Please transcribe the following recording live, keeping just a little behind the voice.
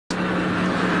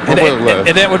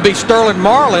And that would be Sterling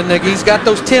Marlin. He's got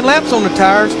those 10 laps on the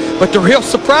tires, but the real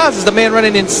surprise is the man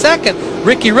running in second,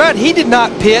 Ricky Rudd. He did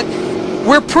not pit.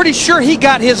 We're pretty sure he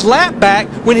got his lap back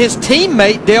when his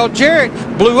teammate Dale Jarrett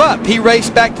blew up. He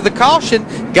raced back to the caution,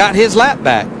 got his lap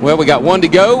back. Well, we got one to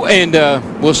go, and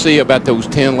we'll see about those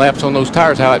 10 laps on those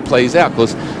tires, how it plays out,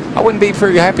 because I wouldn't be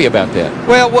very happy about that.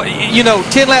 Well, you know,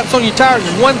 10 laps on your tires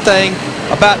is one thing.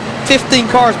 About 15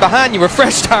 cars behind you with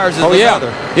fresh tires is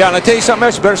another. Yeah, and I tell you something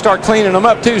else, you better start cleaning them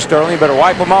up too, Sterling. You better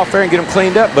wipe them off there and get them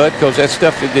cleaned up, bud, because that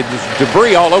stuff, there's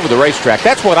debris all over the racetrack.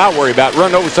 That's what I worry about,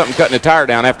 running over something, cutting a tire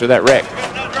down after that wreck.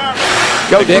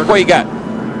 Go, Dick, what you got?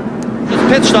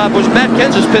 Matt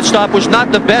Kenseth's pit stop was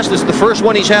not the best. It's the first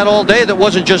one he's had all day that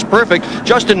wasn't just perfect.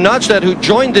 Justin Nodstad, who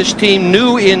joined this team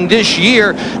new in this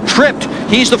year, tripped.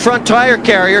 He's the front tire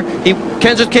carrier.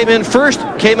 Kenseth came in first,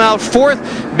 came out fourth.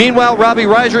 Meanwhile, Robbie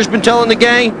Reiser has been telling the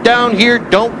gang, down here,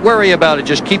 don't worry about it.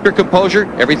 Just keep your composure.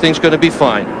 Everything's going to be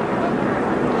fine.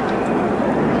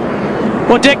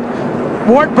 Well, Dick,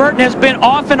 Ward Burton has been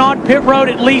off and on pit road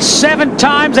at least 7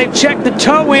 times. They've checked the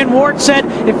toe in. Ward said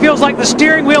it feels like the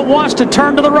steering wheel wants to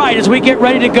turn to the right as we get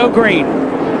ready to go green.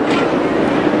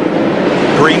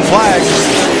 Green flag.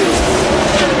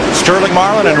 Sterling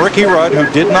Marlin and Ricky Rudd, who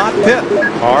did not pit,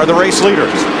 are the race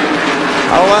leaders.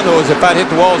 All I know is if I'd hit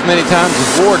the wall as many times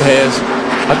as Ward has,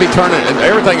 I'd be turning,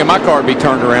 everything in my car would be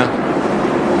turned around.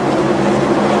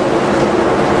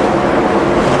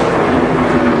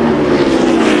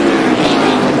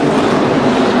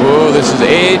 Oh, this is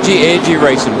edgy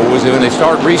racing, boys. When they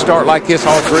restart like this,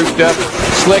 all grouped up,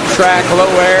 slick track, low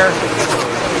air.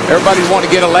 Everybody's wanting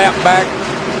to get a lap back.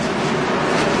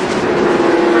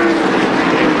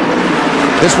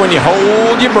 This one, you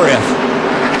hold your breath.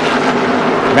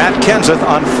 Matt Kenseth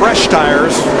on fresh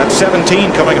tires at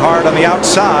 17, coming hard on the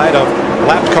outside of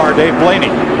lap car Dave Blaney.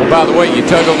 Well, by the way, you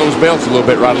tug on those belts a little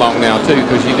bit right along now, too,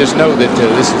 because you just know that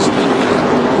this is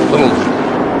a little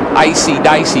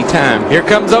icy-dicey time. Here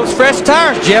comes those fresh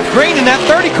tires. Jeff Green in that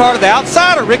 30 car to the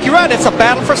outside of Ricky Rudd. It's a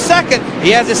battle for second.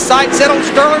 He has his sights set on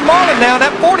Sterling Marlin now in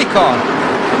that 40 car.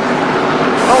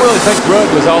 I don't really think Rudd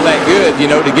was all that good, you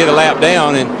know, to get a lap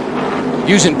down, and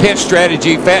using pit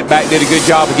strategy, Fatback did a good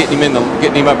job of getting him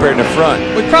up here in the front.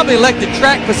 We probably elected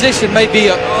track position may be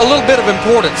a little bit of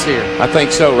importance here. I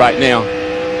think so right now.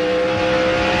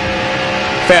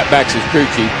 Fatback's his crew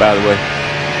chief, by the way.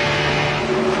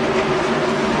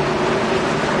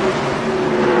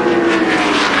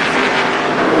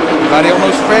 Everybody on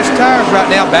those fresh tires right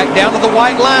now, back down to the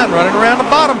white line, running around the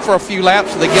bottom for a few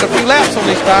laps so they get a few laps on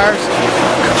these tires.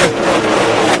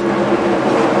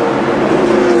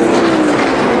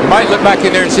 You might look back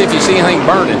in there and see if you see anything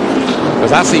burning,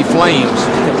 because I see flames.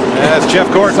 That's Jeff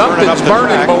Gordon. Something's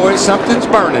burning, boys. Something's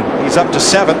burning. He's up to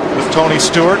 7th with Tony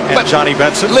Stewart and Johnny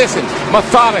Benson. Listen,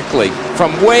 methodically,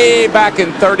 from way back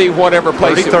in 30 whatever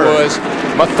place 33rd. It was,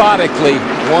 methodically,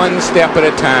 one step at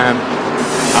a time,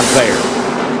 I'm there.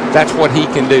 That's what he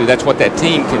can do. That's what that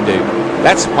team can do.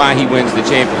 That's why he wins the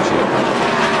championship.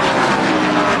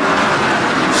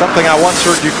 Something I once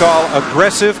heard you call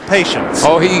aggressive patience.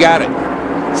 Oh, he got it.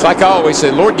 It's like I always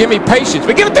said, Lord, give me patience,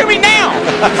 but give it to me now.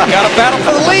 Got a battle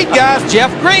for the lead, guys.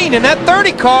 Jeff Green in that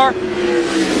 30 car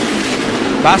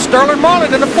by Sterling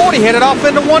Marlin in the 40, headed off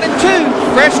into 1 and 2.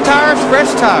 Fresh tires, fresh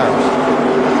tires.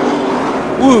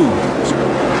 Woo.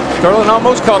 Sterling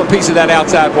almost caught a piece of that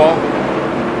outside wall.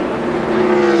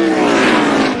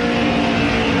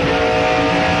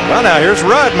 Well, now here's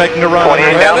Rudd making the run. Well,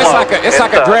 it's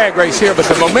like a drag race here, but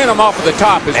the momentum off of the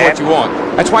top is what you want.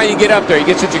 That's why you get up there. You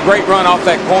get such a great run off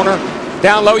that corner.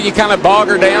 Down low, you kind of bog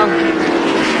her down.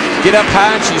 Get up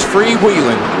high, and she's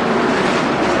freewheeling.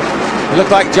 It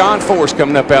looked like John Force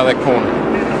coming up out of that corner.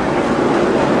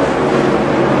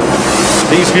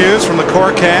 These views from the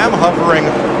Core Cam hovering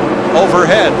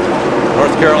overhead,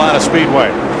 North Carolina Speedway.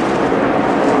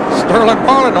 Sterling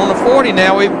Marlin on the 40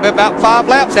 now. We've about 5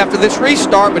 laps after this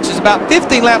restart, which is about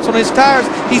 15 laps on his tires.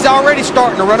 He's already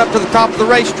starting to run up to the top of the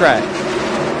racetrack.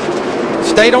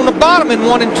 Stayed on the bottom in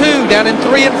 1 and 2, down in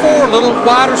 3 and 4. A little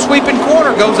wider sweeping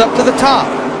corner goes up to the top.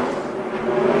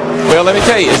 Well, let me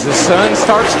tell you, as the sun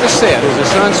starts to set, as the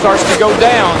sun starts to go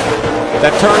down,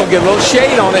 that turn will get a little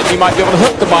shade on it. You might be able to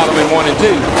hook the bottom in 1 and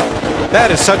 2.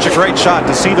 That is such a great shot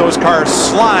to see those cars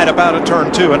slide about a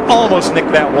turn 2 and almost nick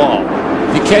that wall.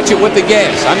 You catch it with the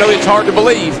gas. I know it's hard to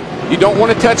believe. You don't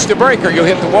want to touch the brake or you'll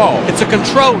hit the wall. It's a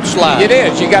controlled slide. It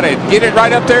is. You got to get it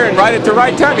right up there, and right at the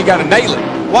right time, you got to nail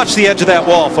it. Watch the edge of that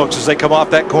wall, folks, as they come off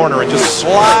that corner and just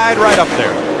slide right up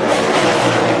there.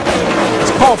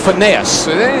 It's called finesse.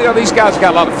 You know, these guys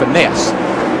got a lot of finesse.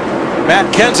 Matt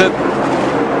Kenseth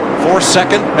for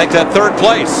second, make that 3rd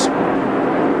place.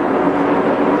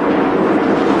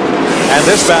 And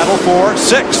this battle for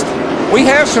 6th. We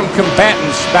have some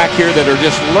combatants back here that are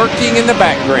just lurking in the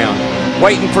background,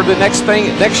 waiting for the next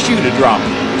shoe to drop.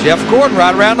 Jeff Gordon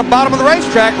right around the bottom of the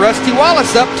racetrack. Rusty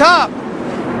Wallace up top.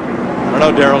 I don't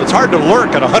know, Darrell. It's hard to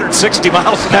lurk at 160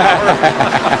 miles an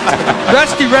hour.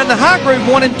 Rusty ran the high groove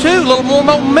 1 and 2. A little more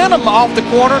momentum off the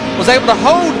corner. Was able to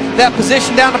hold that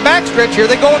position down the backstretch. Here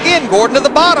they go again. Gordon to the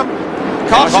bottom.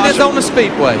 Caution is on the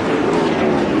speedway.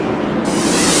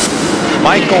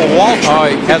 Michael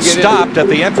Waltrip has stopped at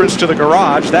the entrance to the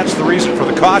garage. That's the reason for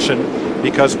the caution,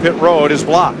 because pit road is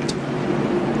blocked.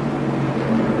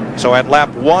 So at lap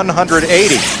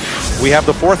 180, we have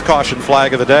the 4th caution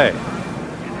flag of the day.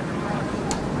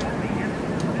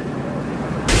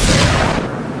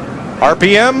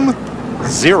 RPM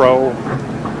 0.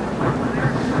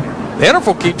 The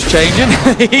interval keeps changing.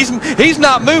 he's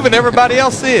not moving. Everybody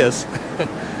else is.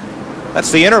 That's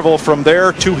the interval from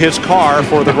there to his car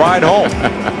for the ride home.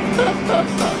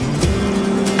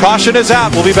 Caution is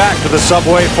out. We'll be back to the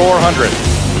Subway 400.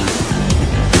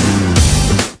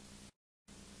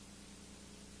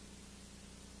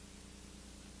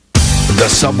 The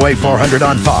Subway 400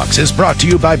 on Fox is brought to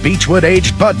you by Beechwood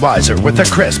Aged Budweiser with a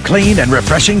crisp, clean, and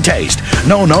refreshing taste,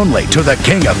 known only to the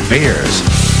king of beers.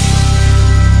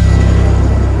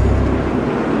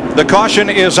 The caution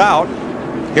is out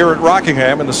here at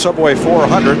Rockingham in the Subway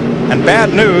 400, and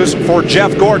bad news for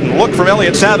Jeff Gordon. Look from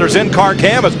Elliott Sadler's in-car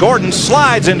cam as Gordon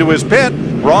slides into his pit,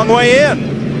 wrong way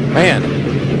in. Man,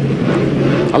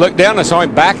 I looked down and I saw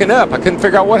him backing up. I couldn't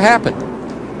figure out what happened.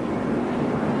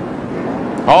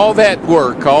 All that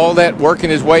working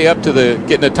his way up to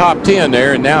getting the top 10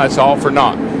 there, and now it's all for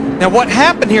naught. Now what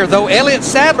happened here, though, Elliott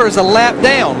Sadler is a lap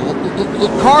down.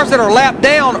 Cars that are lap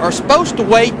down are supposed to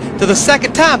wait to the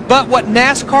 2nd time, but what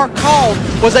NASCAR called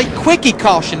was a quickie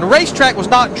caution. The racetrack was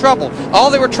not in trouble.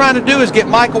 All they were trying to do is get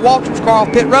Michael Waltrip's car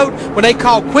off pit road. When they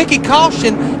call quickie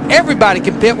caution, everybody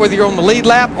can pit, whether you're on the lead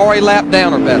lap or a lap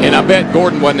down or better. And I bet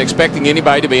Gordon wasn't expecting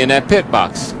anybody to be in that pit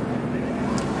box.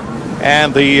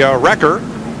 And the wrecker,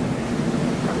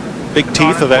 big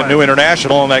teeth of that new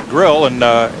International on that grill, and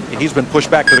he's been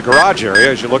pushed back to the garage area.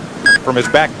 As you look from his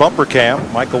back bumper cam,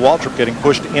 Michael Waltrip getting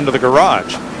pushed into the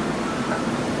garage.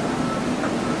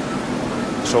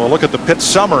 So a look at the pit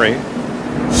summary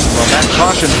from that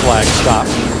caution flag stop.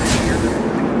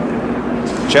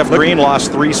 Jeff Green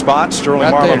lost 3 spots.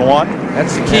 Sterling Marlin 1.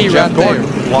 That's the key, and Jeff right Gordon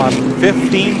there. lost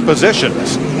 15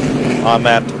 positions on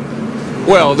that.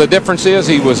 Well, the difference is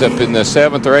he was up in the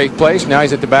 7th or 8th place. Now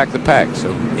he's at the back of the pack.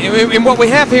 So, and what we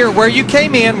have here, where you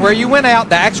came in, where you went out,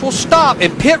 the actual stop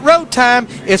and pit road time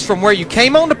is from where you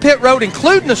came on the pit road,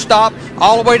 including the stop,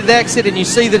 all the way to the exit, and you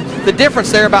see the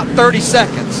difference there, about 30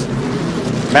 seconds.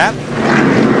 Matt?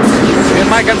 And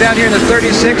Mike, I'm down here in the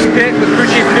 36th pit with crew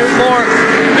chief Newt Moore.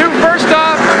 Newt, first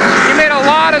off, you made a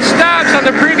lot of stops on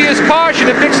the previous caution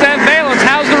to fix that valence.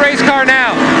 How's the race car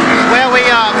now? Well, we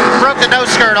broke the nose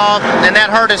skirt off, and that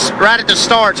hurt us right at the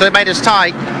start, so it made us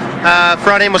tight.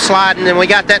 Front end was sliding, and we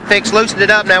got that fixed, loosened it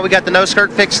up. Now we got the nose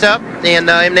skirt fixed up, and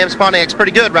M&M's Pontiac's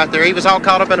pretty good right there. He was all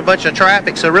caught up in a bunch of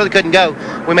traffic, so really couldn't go.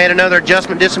 We made another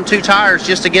adjustment, did some 2 tires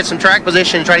just to get some track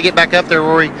position and try to get back up there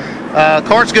where we,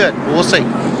 car's good. We'll see.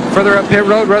 Further up pit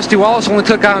road, Rusty Wallace only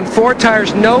took on 4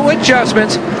 tires, no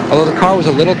adjustments, although the car was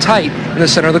a little tight in the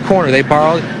center of the corner. They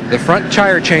borrowed the front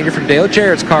tire changer from Dale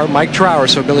Jarrett's car, Mike Trower,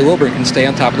 so Billy Wilburn can stay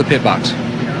on top of the pit box.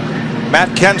 Matt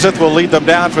Kenseth will lead them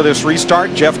down for this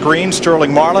restart. Jeff Green,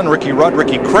 Sterling Marlin, Ricky Rudd,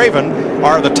 Ricky Craven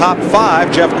are the top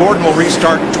 5. Jeff Gordon will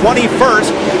restart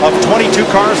 21st of 22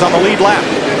 cars on the lead lap.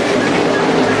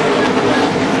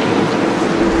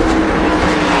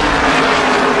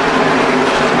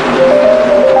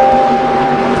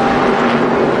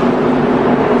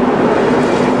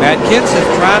 Matt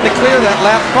Kenseth trying to clear that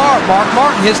lap car. Mark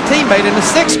Martin, his teammate in the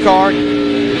 6th car.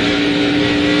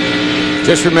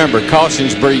 just remember,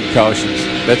 cautions breed cautions.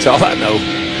 That's all I know.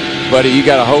 Buddy, you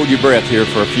got to hold your breath here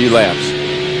for a few laps.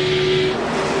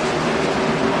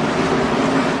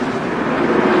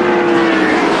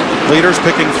 Leaders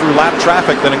picking through lap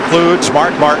traffic that includes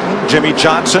Mark Martin, Jimmy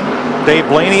Johnson, Dave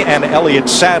Blaney, and Elliott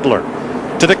Sadler.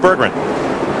 To Dick Berggren.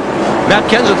 Matt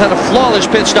Kenseth had a flawless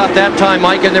pit stop that time,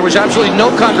 Mike, and there was absolutely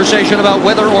no conversation about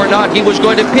whether or not he was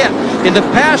going to pit. In the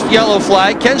past yellow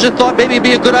flag, Kenseth thought maybe it'd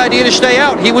be a good idea to stay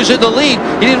out. He was in the lead.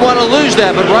 He didn't want to lose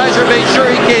that, but Reiser made sure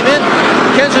he came in.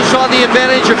 Kenseth saw the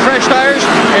advantage of fresh tires,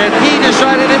 and he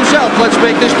decided himself, let's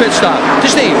make this pit stop. To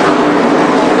Steve.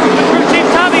 Chief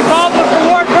Tommy Baldwin for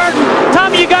Ward Burton.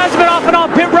 Tommy, you guys have been off and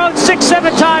on pit road 6,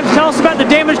 7 times. Tell us about the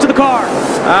damage to the car.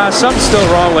 Something's still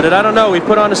wrong with it. I don't know. We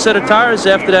put on a set of tires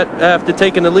after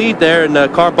taking the lead there, and the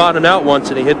car bottomed out once,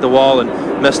 and he hit the wall and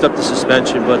messed up the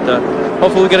suspension. But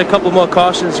hopefully we get a couple more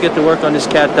cautions to get to work on this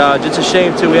Cat Dodge. It's a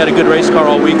shame, too. We had a good race car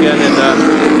all weekend, and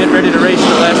getting ready to race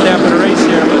the last half of the race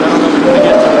here, but I don't know if we're going to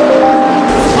get to it.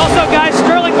 Also, guys,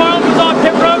 Sterling Marlin was on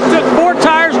pit road, took 4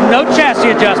 tires, no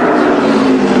chassis adjustments.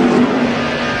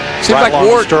 Seems like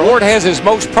Ward has his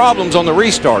most problems on the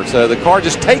restarts. The car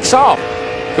just takes off.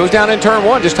 Goes down in turn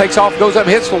 1, just takes off, goes up,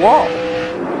 hits the wall.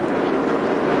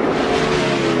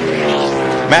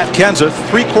 Matt Kenseth,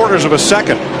 3/4 of a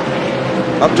second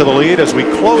up to the lead as we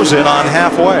close in on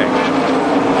halfway.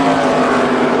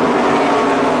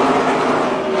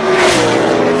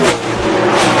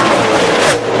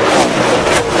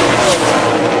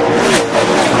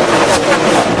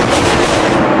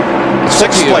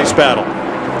 Sixth place battle.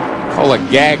 Call a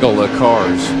gaggle of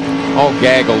cars. All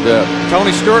gaggled up.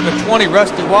 Tony Stewart in the 20,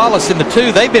 Rusty Wallace in the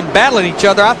 2. They've been battling each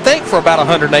other, I think, for about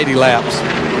 180 laps.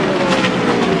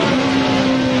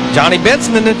 Johnny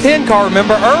Benson in the 10 car,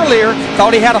 remember earlier,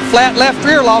 thought he had a flat left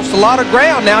rear, lost a lot of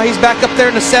ground. Now he's back up there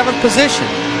in the 7th position.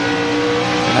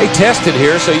 They tested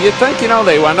here, so you'd think, you know,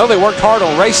 I know they worked hard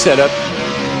on race setup.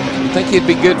 You'd think he'd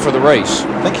be good for the race.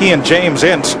 I think he and James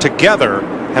Ince together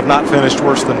have not finished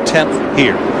worse than 10th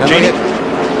here. Jamie?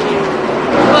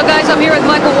 Well, guys, I'm here with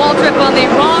Michael Waltrip on the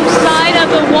wrong side of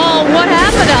the wall. What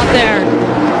happened out there?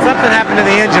 Something happened to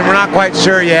the engine. We're not quite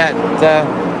sure yet. It's a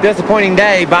disappointing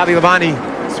day. Bobby Labonte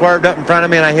swerved up in front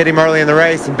of me, and I hit him early in the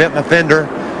race and bent my fender.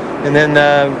 And then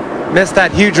missed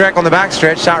that huge wreck on the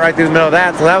backstretch, shot right through the middle of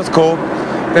that, so that was cool.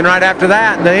 Then right after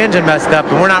that, the engine messed up,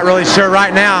 and we're not really sure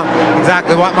right now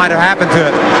exactly what might have happened to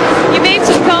it. You made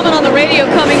some comment on the radio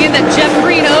coming in that Jeff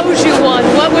Green owes you one.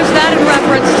 What was that in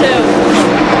reference to?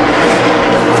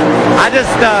 I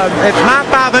just, it's my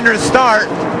 500th start,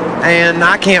 and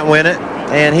I can't win it.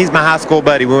 And he's my high school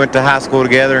buddy. We went to high school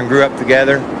together and grew up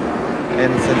together.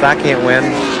 And since I can't win,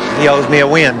 he owes me a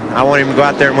win. I want him to go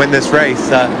out there and win this race.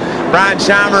 Brian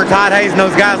Scheimer, Todd Hayes, and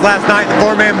those guys last night in the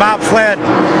 4-man bobsled.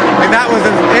 And that was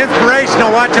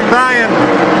inspirational watching Brian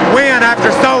win after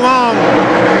so long.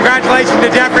 Congratulations to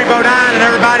Jeffrey Bodine and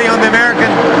everybody on the American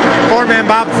 4-man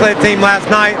bobsled team last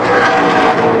night.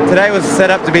 Today was set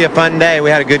up to be a fun day. We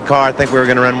had a good car. I think we were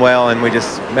going to run well, and we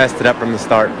just messed it up from the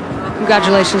start.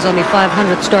 Congratulations on the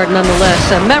 500th start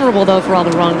nonetheless. Memorable, though, for all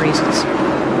the wrong reasons.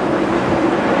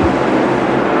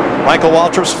 Michael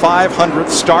Waltrip's 500th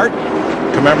start.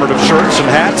 Commemorative shirts and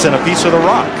hats and a piece of the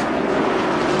rock.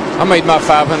 I made my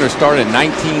 500 start in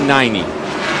 1990.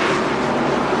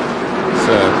 It's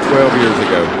 12 years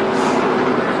ago.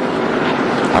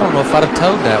 I don't know if I'd have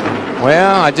towed that one.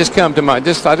 Well, I just come to my, I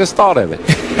just thought of it.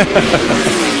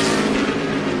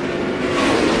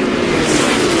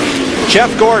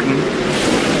 Jeff Gordon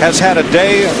has had a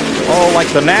day, like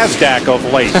the NASDAQ of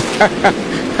late.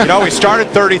 You know, he started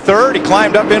 33rd. He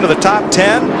climbed up into the top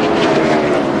 10.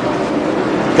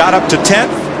 Got up to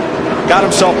 10th. Got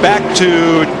himself back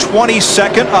to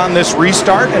 22nd on this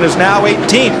restart and is now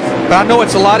 18th. But I know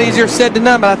it's a lot easier said than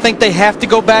done, but I think they have to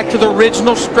go back to the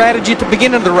original strategy at the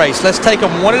beginning of the race. Let's take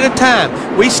them one at a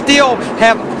time. We still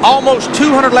have almost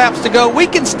 200 laps to go. We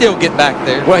can still get back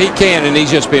there. Well, he can, and he's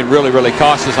just been really, really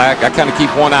cautious. I kind of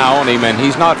keep one eye on him, and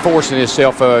he's not forcing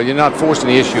himself. You're not forcing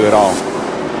the issue at all.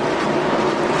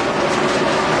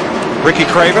 Ricky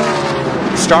Craven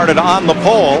started on the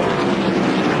pole,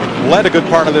 led a good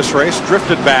part of this race,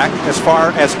 drifted back as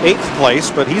far as 8th place,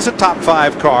 but he's a top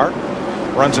 5 car,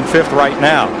 runs in 5th right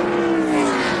now.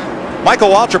 Michael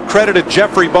Waltrip credited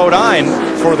Jeffrey Bodine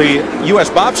for the U.S.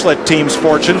 bobsled team's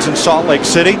fortunes in Salt Lake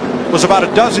City. It was about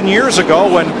a dozen years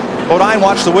ago when Bodine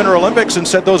watched the Winter Olympics and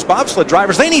said, those bobsled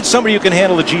drivers, they need somebody who can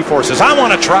handle the G-forces. I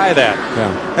want to try that.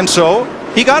 Yeah. And so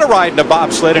he got a ride in a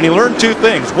bobsled, and he learned 2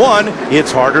 things. One,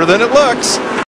 it's harder than it looks.